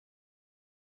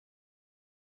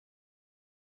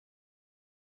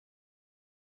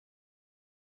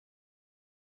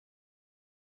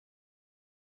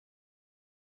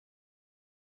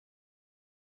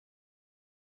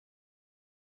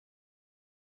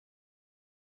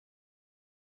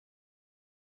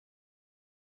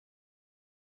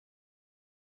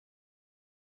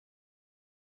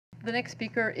The next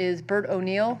speaker is Bert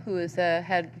O'Neill, who is the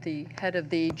head of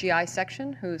the GI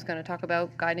section, who's going to talk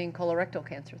about guiding colorectal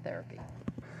cancer therapy.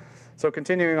 So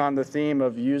continuing on the theme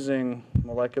of using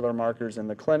molecular markers in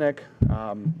the clinic,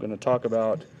 I'm going to talk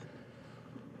about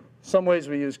some ways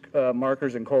we use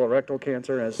markers in colorectal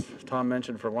cancer. As Tom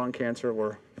mentioned, for lung cancer,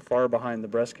 we're far behind the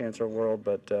breast cancer world,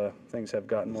 but things have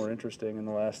gotten more interesting in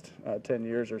the last 10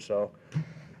 years or so.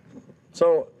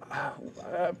 So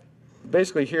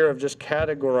basically here I've just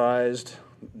categorized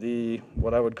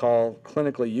what I would call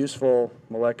clinically useful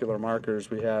molecular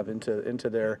markers we have into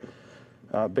their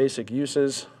basic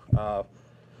uses.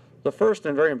 The first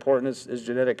and very important is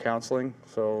genetic counseling.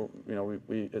 So,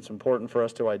 it's important for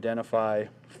us to identify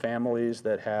families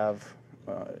that have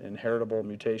inheritable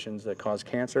mutations that cause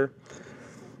cancer.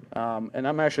 And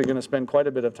I'm actually going to spend quite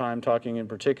a bit of time talking in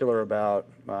particular about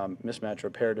mismatch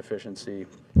repair deficiency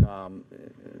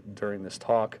during this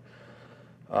talk.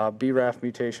 BRAF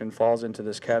mutation falls into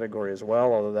this category as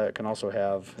well, although that can also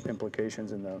have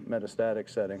implications in the metastatic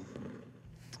setting.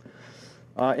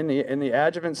 In the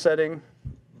adjuvant setting,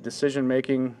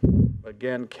 decision-making,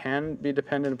 again, can be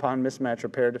dependent upon mismatch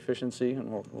repair deficiency,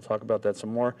 and we'll talk about that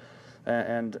some more.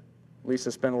 And Lisa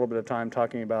spent a little bit of time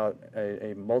talking about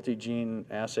a multi-gene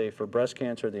assay for breast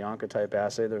cancer, the Oncotype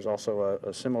assay. There's also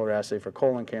a similar assay for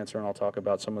colon cancer, and I'll talk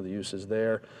about some of the uses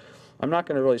there. I'm not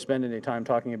going to really spend any time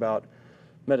talking about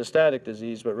metastatic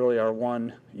disease, but really our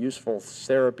one useful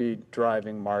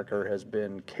therapy-driving marker has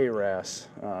been KRAS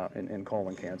in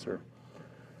colon cancer.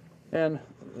 And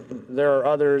there are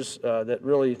others that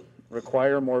really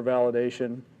require more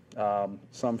validation,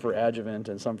 some for adjuvant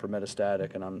and some for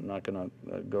metastatic, and I'm not going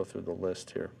to go through the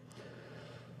list here.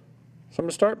 So I'm going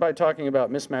to start by talking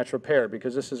about mismatch repair,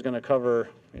 because this is going to cover,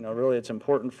 really it's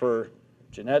important for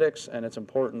genetics and it's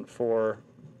important for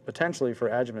potentially for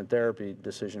adjuvant therapy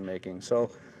decision making.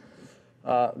 So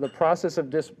the process of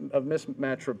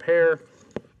mismatch repair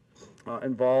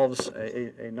involves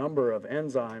a number of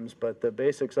enzymes, but the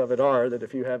basics of it are that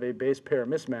if you have a base pair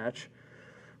mismatch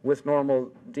with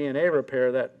normal DNA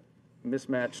repair, that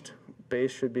mismatched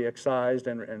base should be excised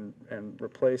and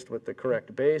replaced with the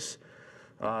correct base.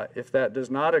 If that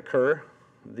does not occur,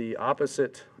 the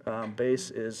opposite base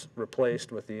is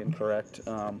replaced with the incorrect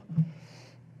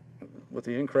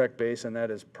base, and that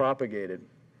is propagated.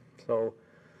 So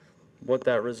what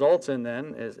that results in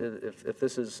then is, if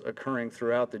this is occurring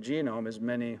throughout the genome, is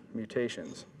many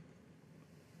mutations.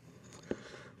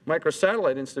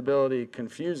 Microsatellite instability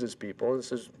confuses people.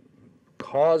 This is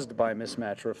caused by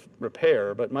mismatch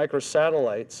repair, but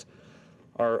microsatellites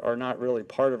are not really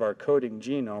part of our coding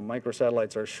genome.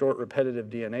 Microsatellites are short repetitive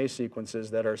DNA sequences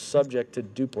that are subject to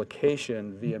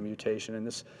duplication via mutation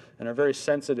and are very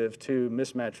sensitive to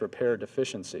mismatch repair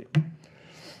deficiency.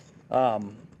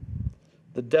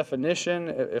 The definition,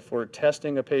 if we're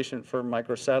testing a patient for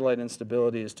microsatellite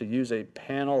instability, is to use a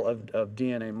panel of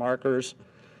DNA markers.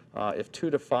 If 2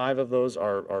 to 5 of those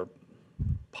are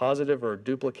positive or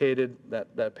duplicated,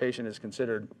 that patient is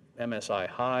considered MSI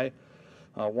high,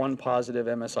 1 positive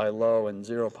MSI low, and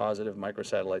 0 positive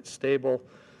microsatellite stable.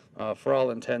 For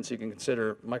all intents, you can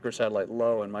consider microsatellite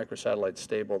low and microsatellite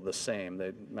stable the same.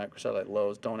 Microsatellite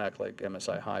lows don't act like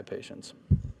MSI high patients.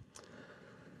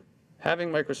 Having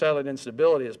microsatellite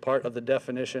instability is part of the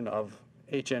definition of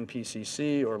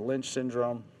HNPCC, or Lynch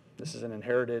syndrome. This is an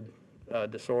inherited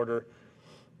disorder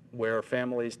where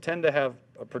families tend to have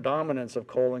a predominance of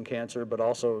colon cancer, but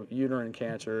also uterine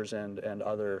cancers and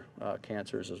other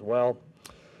cancers as well.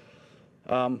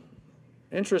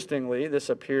 Interestingly, this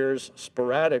appears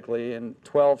sporadically in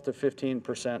 12 to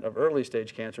 15% of early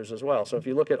stage cancers as well. So if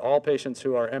you look at all patients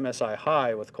who are MSI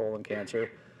high with colon cancer,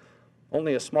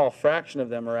 only a small fraction of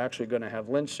them are actually going to have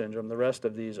Lynch syndrome. The rest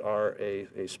of these are a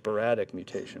sporadic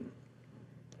mutation.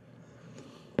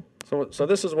 So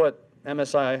this is what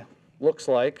MSI looks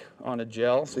like on a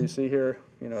gel. So you see here,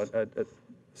 a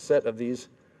set of these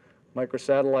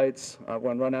microsatellites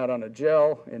when run out on a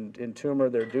gel. In tumor,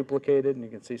 they're duplicated, and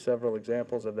you can see several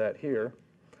examples of that here.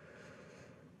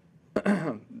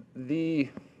 The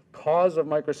cause of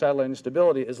microsatellite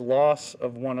instability is loss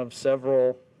of one of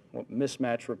several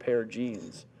mismatch repair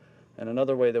genes. And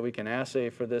another way that we can assay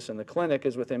for this in the clinic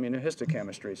is with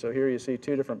immunohistochemistry. So here you see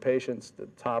 2 different patients, the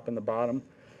top and the bottom.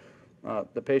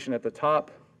 The patient at the top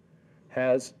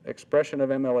has expression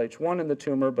of MLH1 in the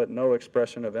tumor, but no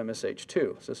expression of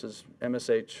MSH2. So this is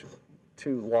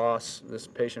MSH2 loss. This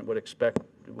patient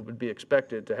would be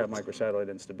expected to have microsatellite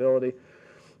instability,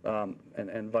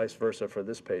 and vice versa for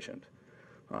this patient.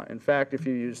 In fact, if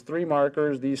you use 3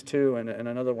 markers, these 2 and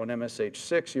another one,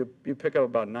 MSH6, you pick up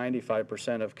about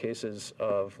 95% of cases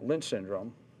of Lynch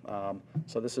syndrome.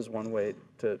 So this is one way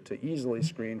to easily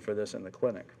screen for this in the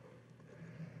clinic.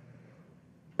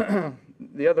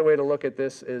 The other way to look at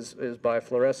this is by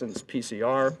fluorescence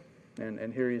PCR.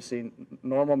 And here you see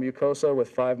normal mucosa with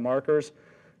 5 markers.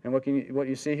 And what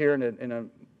you see here in a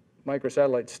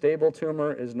microsatellite stable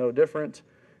tumor is no different.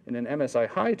 In an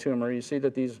MSI-H tumor, you see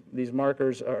that these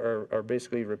markers are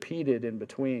basically repeated in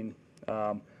between.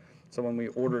 So when we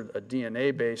ordered a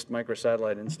DNA-based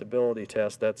microsatellite instability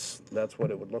test, that's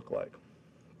what it would look like.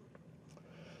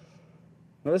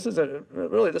 Now this is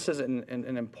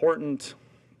an important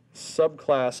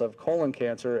subclass of colon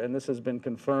cancer, and this has been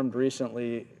confirmed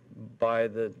recently by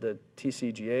the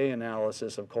TCGA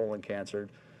analysis of colon cancer.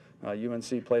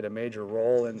 UNC played a major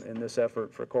role in this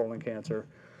effort for colon cancer.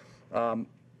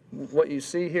 What you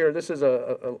see here, this is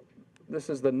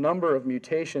the number of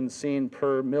mutations seen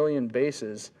per million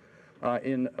bases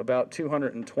in about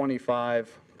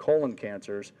 225 colon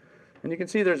cancers. And you can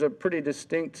see there's a pretty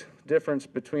distinct difference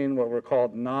between what were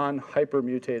called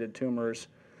non-hypermutated tumors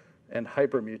and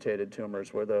hypermutated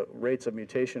tumors, where the rates of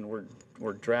mutation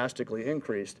were drastically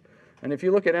increased. And if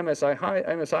you look at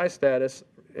MSI status,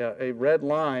 a red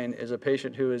line is a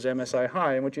patient who is MSI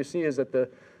high, and what you see is that the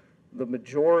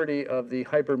majority of the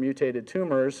hypermutated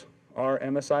tumors are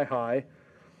MSI high.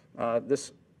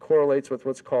 This correlates with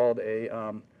what's called a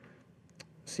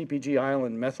CpG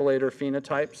island methylator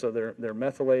phenotype, so they're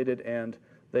methylated and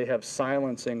they have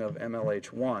silencing of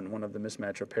MLH1, one of the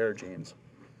mismatch repair genes.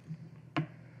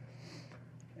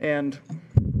 And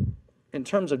in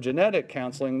terms of genetic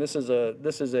counseling, this is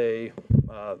an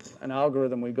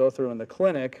algorithm we go through in the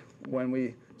clinic when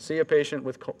we see a patient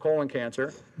with colon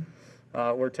cancer.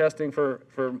 We're testing for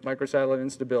microsatellite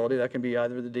instability. That can be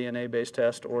either the DNA-based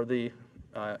test or the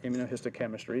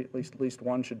immunohistochemistry. At least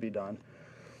one should be done.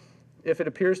 If it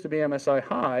appears to be MSI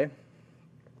high,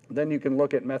 then you can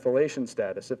look at methylation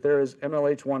status. If there is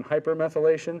MLH1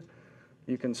 hypermethylation,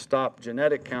 you can stop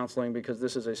genetic counseling because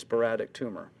this is a sporadic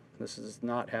tumor. This does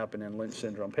not happen in Lynch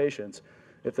syndrome patients.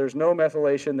 If there's no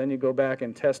methylation, then you go back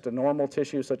and test a normal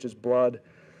tissue such as blood.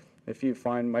 If you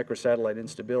find microsatellite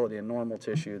instability in normal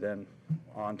tissue, then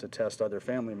on to test other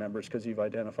family members because you've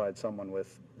identified someone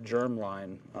with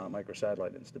germline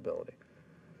microsatellite instability.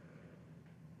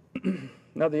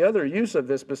 Now, the other use of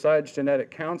this besides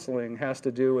genetic counseling has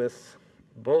to do with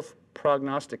both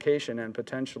prognostication and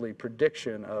potentially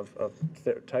prediction of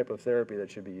type of therapy that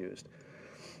should be used.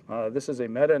 This is a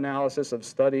meta-analysis of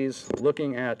studies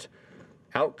looking at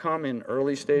outcome in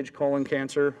early stage colon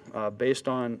cancer based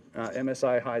on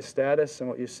MSI high status. And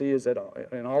what you see is that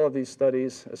in all of these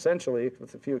studies, essentially,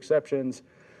 with a few exceptions,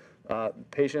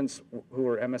 patients who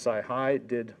were MSI high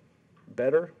did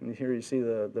better. And here you see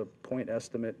the point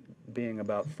estimate being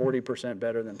about 40%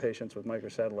 better than patients with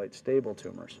microsatellite stable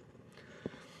tumors.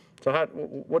 So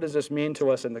what does this mean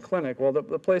to us in the clinic? Well,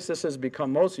 the place this has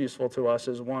become most useful to us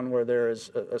is one where there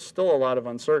is still a lot of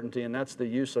uncertainty, and that's the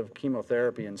use of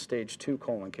chemotherapy in stage 2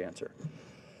 colon cancer.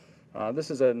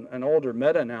 This is an older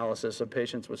meta-analysis of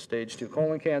patients with stage 2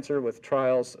 colon cancer with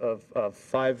trials of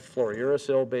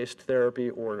 5-fluorouracil-based therapy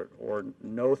or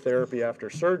no therapy after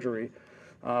surgery,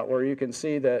 where you can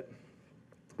see that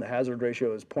the hazard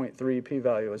ratio is 0.3,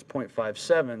 p-value is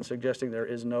 0.57, suggesting there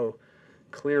is no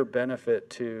clear benefit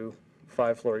to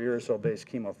 5-fluorouracil-based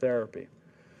chemotherapy.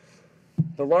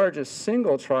 The largest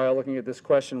single trial looking at this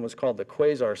question was called the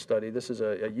QUASAR Study. This is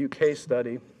a UK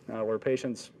study where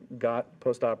patients got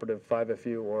postoperative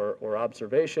 5-FU or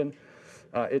observation.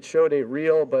 It showed a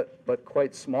real but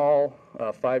quite small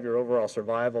 5-year overall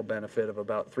survival benefit of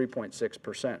about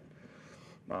 3.6%.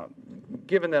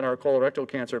 Given that our colorectal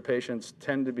cancer patients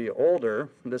tend to be older,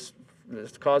 this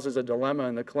causes a dilemma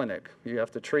in the clinic. You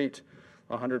have to treat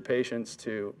 100 patients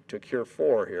to cure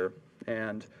 4 here,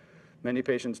 and many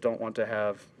patients don't want to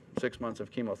have 6 months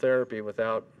of chemotherapy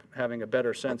without having a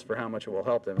better sense for how much it will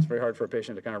help them. It's very hard for a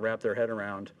patient to kind of wrap their head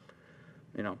around,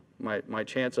 you know, my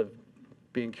chance of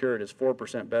being cured is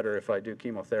 4% better if I do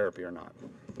chemotherapy or not.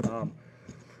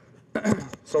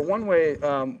 So one way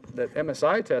that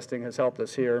MSI testing has helped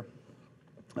us here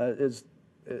is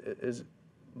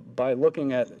by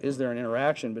looking at, is there an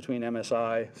interaction between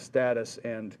MSI status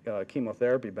and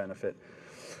chemotherapy benefit?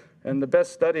 And the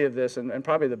best study of this, and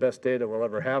probably the best data we'll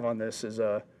ever have on this,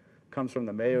 comes from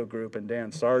the Mayo Group and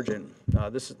Dan Sargent.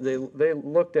 They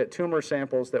looked at tumor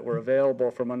samples that were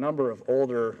available from a number of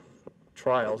older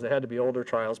trials. They had to be older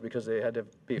trials because they had to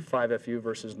be 5-FU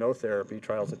versus no therapy,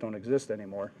 trials that don't exist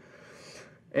anymore.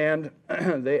 And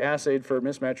they assayed for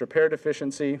mismatch repair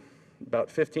deficiency. About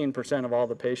 15% of all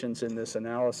the patients in this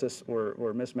analysis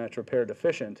were mismatch repair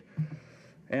deficient.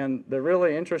 And the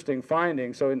really interesting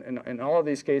finding, so in all of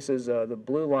these cases, the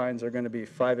blue lines are going to be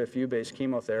 5-FU-based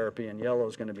chemotherapy, and yellow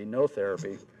is going to be no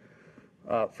therapy.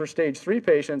 For stage 3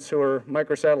 patients who are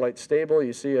microsatellite stable,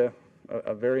 you see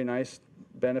a very nice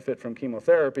benefit from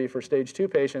chemotherapy. For stage 2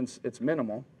 patients, it's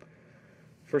minimal.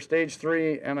 For stage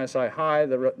 3 MSI high,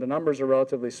 the numbers are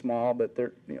relatively small, but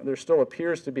there still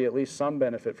appears to be at least some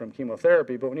benefit from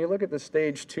chemotherapy. But when you look at the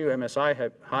stage 2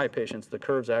 MSI high patients, the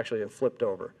curves actually have flipped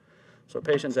over. So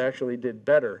patients actually did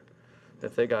better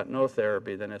if they got no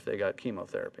therapy than if they got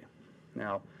chemotherapy.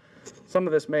 Now, some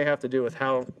of this may have to do with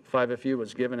how 5-FU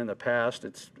was given in the past.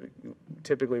 It's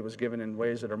typically was given in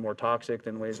ways that are more toxic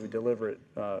than ways we deliver it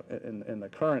in the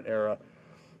current era.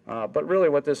 But really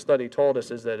what this study told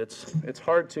us is that it's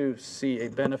hard to see a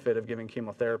benefit of giving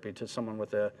chemotherapy to someone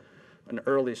with an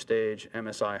early stage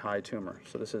MSI high tumor.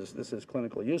 So this is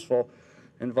clinically useful,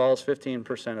 involves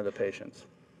 15% of the patients.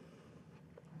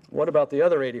 What about the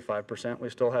other 85%? We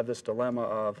still have this dilemma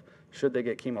of should they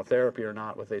get chemotherapy or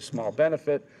not with a small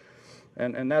benefit,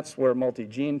 and that's where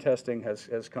multi-gene testing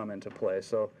has come into play.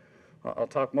 So I'll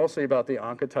talk mostly about the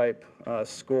Oncotype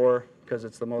score because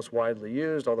it's the most widely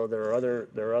used, although there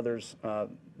are others that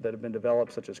have been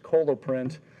developed, such as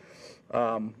Coloprint.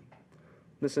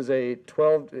 This is a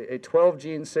 12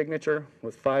 gene signature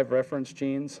with 5 reference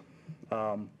genes.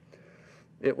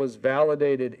 It was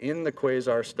validated in the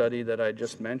QUASAR study that I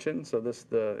just mentioned. So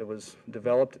it was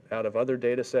developed out of other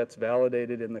data sets,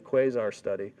 validated in the QUASAR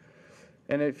study.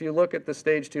 And if you look at the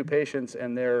stage 2 patients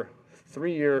and their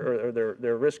 3-year or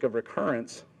their risk of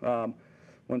recurrence,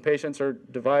 when patients are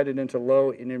divided into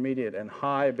low, intermediate, and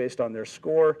high based on their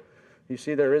score, you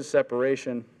see there is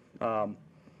separation,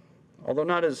 although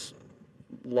not as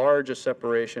large a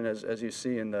separation as you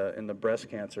see in the breast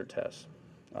cancer tests.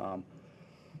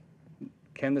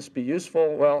 Can this be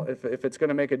useful? Well, if it's going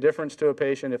to make a difference to a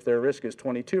patient, if their risk is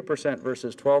 22%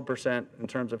 versus 12% in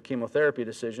terms of chemotherapy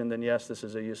decision, then yes, this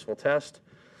is a useful test.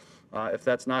 If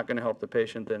that's not going to help the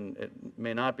patient, then it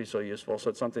may not be so useful. So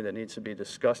it's something that needs to be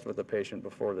discussed with the patient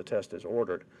before the test is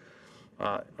ordered.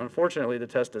 Unfortunately, the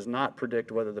test does not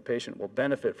predict whether the patient will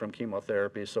benefit from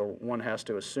chemotherapy, so one has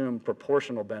to assume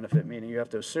proportional benefit, meaning you have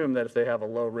to assume that if they have a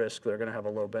low risk, they're going to have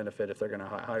a low benefit. If they're going to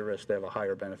have high risk, they have a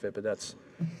higher benefit, but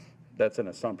that's an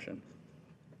assumption.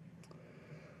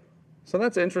 So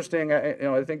that's interesting.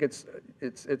 I think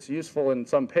it's useful in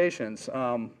some patients.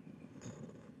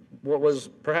 What was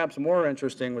perhaps more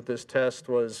interesting with this test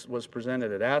was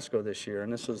presented at ASCO this year,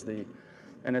 and this was the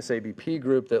NSABP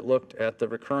group that looked at the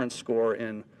recurrence score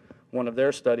in one of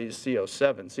their studies,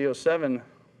 CO7. CO7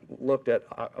 looked at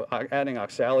adding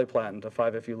oxaliplatin to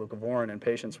 5-FU leucovorin in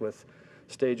patients with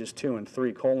stages 2 and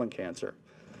 3 colon cancer.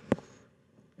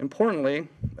 Importantly,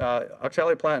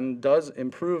 oxaliplatin does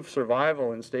improve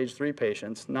survival in stage 3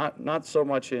 patients, not so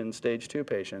much in stage 2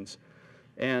 patients.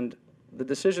 And the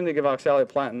decision to give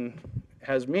oxaliplatin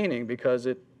has meaning because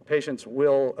patients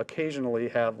will occasionally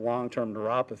have long-term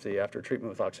neuropathy after treatment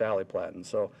with oxaliplatin.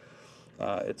 So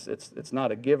it's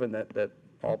not a given that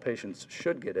all patients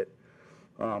should get it.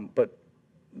 But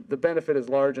the benefit is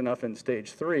large enough in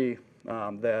stage 3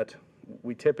 that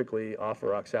we typically offer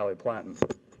oxaliplatin.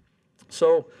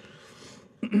 So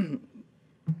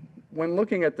when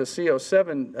looking at the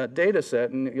CO7 data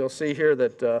set, and you'll see here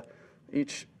that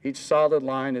each solid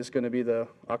line is going to be the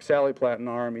oxaliplatin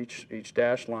arm, each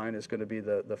dashed line is going to be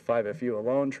the 5-FU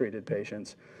alone treated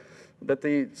patients, that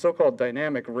the so-called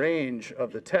dynamic range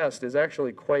of the test is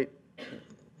actually quite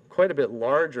a bit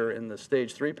larger in the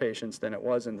stage 3 patients than it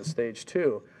was in the stage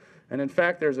 2. And in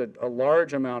fact, there's a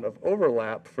large amount of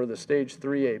overlap for the stage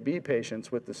 3AB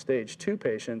patients with the stage 2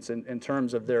 patients in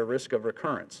terms of their risk of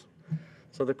recurrence.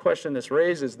 So the question this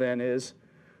raises then is,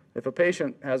 if a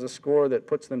patient has a score that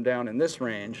puts them down in this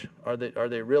range, are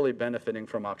they really benefiting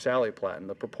from oxaliplatin?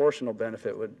 The proportional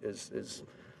benefit is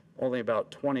only about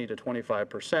 20 to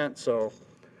 25%, so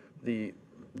the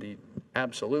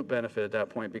absolute benefit at that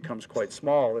point becomes quite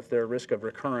small if their risk of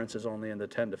recurrence is only in the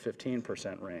 10 to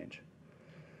 15% range.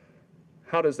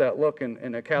 How does that look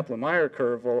in a Kaplan-Meier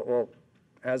curve? Well,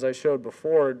 as I showed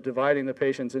before, dividing the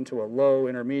patients into a low,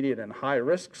 intermediate, and high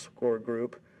risk score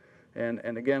group, and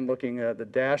again, looking at the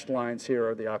dashed lines here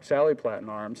are the oxaliplatin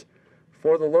arms.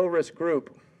 For the low risk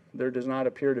group, there does not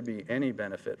appear to be any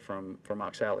benefit from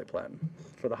oxaliplatin.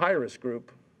 For the high risk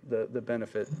group, the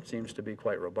benefit seems to be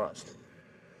quite robust.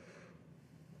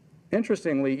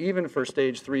 Interestingly, even for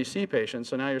stage 3C patients,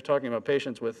 so now you're talking about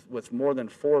patients with more than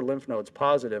 4 lymph nodes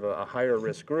positive, a higher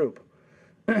risk group.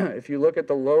 If you look at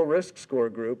the low risk score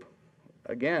group,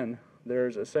 again,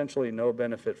 there's essentially no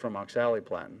benefit from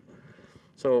oxaliplatin.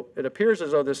 So it appears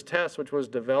as though this test, which was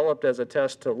developed as a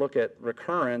test to look at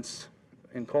recurrence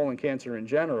in colon cancer in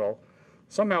general,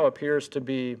 somehow appears to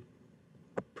be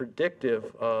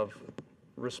predictive of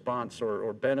response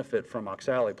or benefit from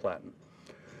oxaliplatin.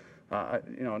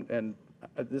 You know, and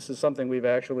this is something we've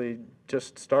actually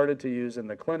just started to use in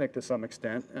the clinic to some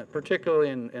extent, particularly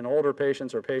in older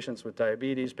patients or patients with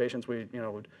diabetes, patients we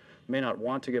may not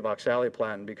want to give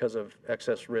oxaliplatin because of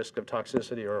excess risk of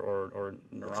toxicity or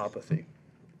neuropathy.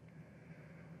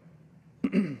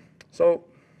 So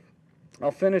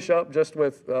I'll finish up just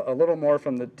with a little more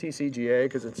from the TCGA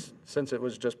because since it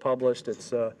was just published,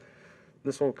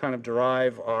 this will kind of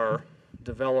drive our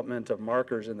development of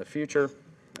markers in the future.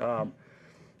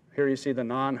 Here you see the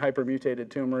non-hypermutated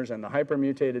tumors and the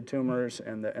hypermutated tumors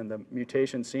and the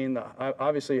mutation seen.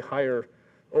 Obviously higher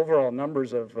overall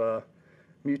numbers of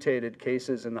mutated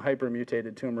cases in the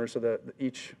hypermutated tumors, so that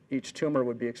each tumor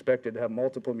would be expected to have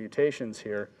multiple mutations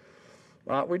here.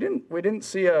 We didn't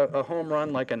see a home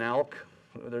run like an ALK.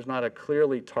 There's not a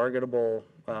clearly targetable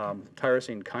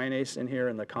tyrosine kinase in here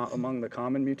among the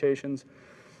common mutations.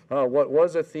 What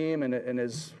was a theme and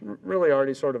is really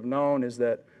already sort of known is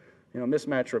that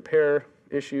mismatch repair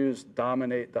issues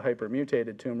dominate the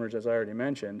hypermutated tumors, as I already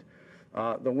mentioned.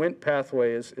 The Wnt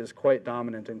pathway is quite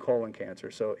dominant in colon cancer.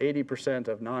 So 80%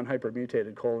 of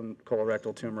non-hypermutated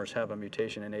colorectal tumors have a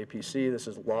mutation in APC. This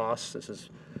is loss. This is,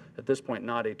 at this point,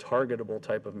 not a targetable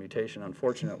type of mutation,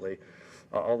 unfortunately.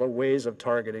 Although ways of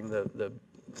targeting the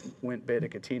Wnt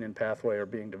beta-catenin pathway are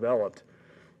being developed.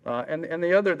 And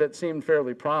the other that seemed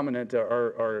fairly prominent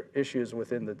are issues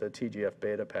within the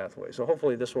TGF-beta pathway. So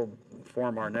hopefully this will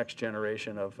form our next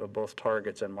generation of both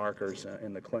targets and markers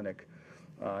in the clinic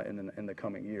in the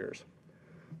coming years.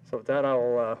 So with that,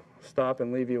 I'll stop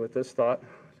and leave you with this thought.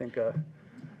 I think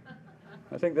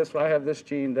I have this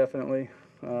gene definitely.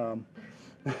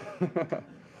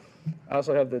 I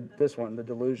also have this one, the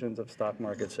delusions of stock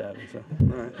market savvy. So, all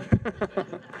right.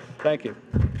 Thank you.